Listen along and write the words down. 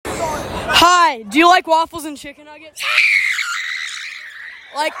Hey, do you like waffles and chicken nuggets?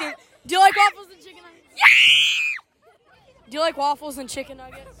 Do you like waffles and chicken nuggets? Do you like waffles and chicken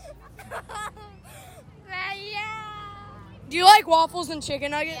nuggets? Do you like waffles and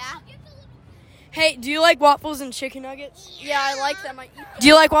chicken nuggets? Yeah. Hey, do you like waffles and chicken nuggets? Yeah, I like them. Do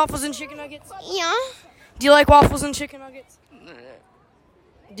you like waffles and chicken nuggets? Yeah. Do you like waffles and chicken nuggets?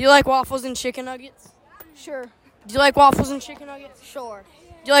 Do you like waffles and chicken nuggets? Sure. Do you like waffles and chicken nuggets? Sure.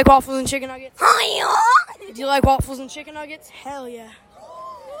 Do you like waffles and chicken nuggets? Do Do you like waffles and chicken nuggets? Hell yeah.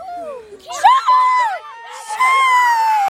 Sure.